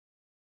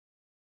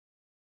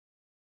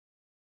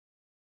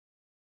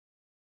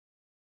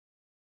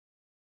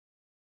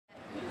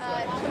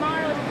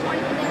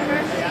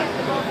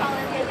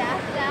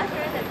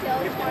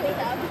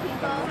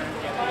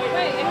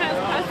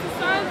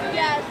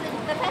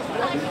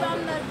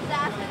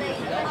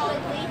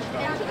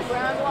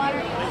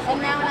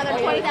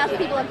another 20,000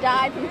 people have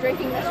died from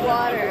drinking this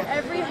water.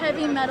 Every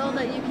heavy metal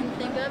that you can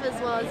think of, as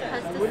well as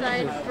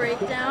pesticide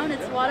breakdown.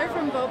 It's water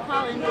from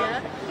Bhopal,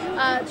 India.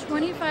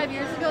 25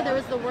 years ago, there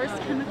was the worst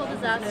chemical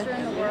disaster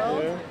in the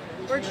world.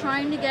 We're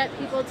trying to get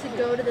people to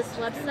go to this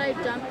website,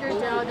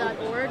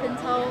 dumpyourdow.org, and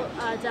tell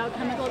Dow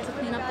Chemical to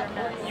clean up their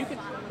mess.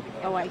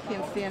 Oh, I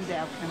can't stand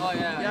Dow Chemical. Oh,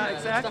 yeah. Yeah,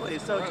 exactly.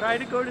 So try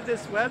to go to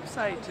this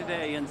website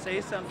today and say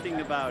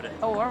something about it.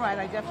 Oh, all right,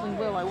 I definitely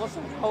will. I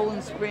also,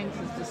 Poland Springs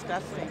is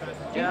disgusting.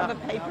 Do you have a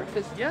paper?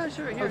 Yeah,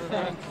 sure. Here.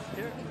 Thanks.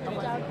 Here.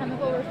 Dow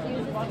Chemical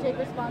refuses to take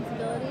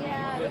responsibility.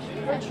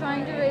 We're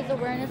trying to raise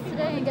awareness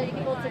today and get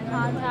people to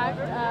contact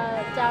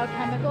Dow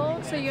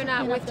Chemical. So you're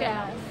not with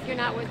Dow? You're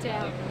not with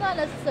Dow? Not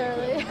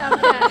necessarily.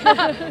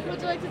 Okay. Would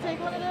you like to take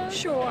one of those?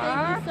 Sure.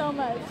 Thank you so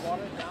much.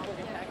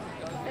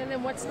 And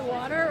then what's the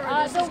water?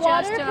 Or this The is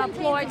water just a contains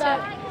ploy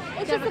about,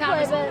 to it's have just a a ploy,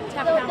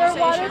 conversation? but their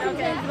water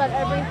contains about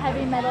every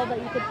heavy metal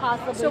that you could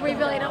possibly So we think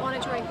really of. don't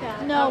want to drink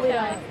that? No, we Okay.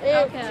 don't. It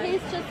Okay.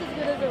 tastes just as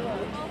good as it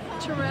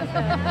looks. Terrific.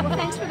 Well,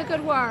 thanks for the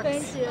good work.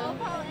 Thank you.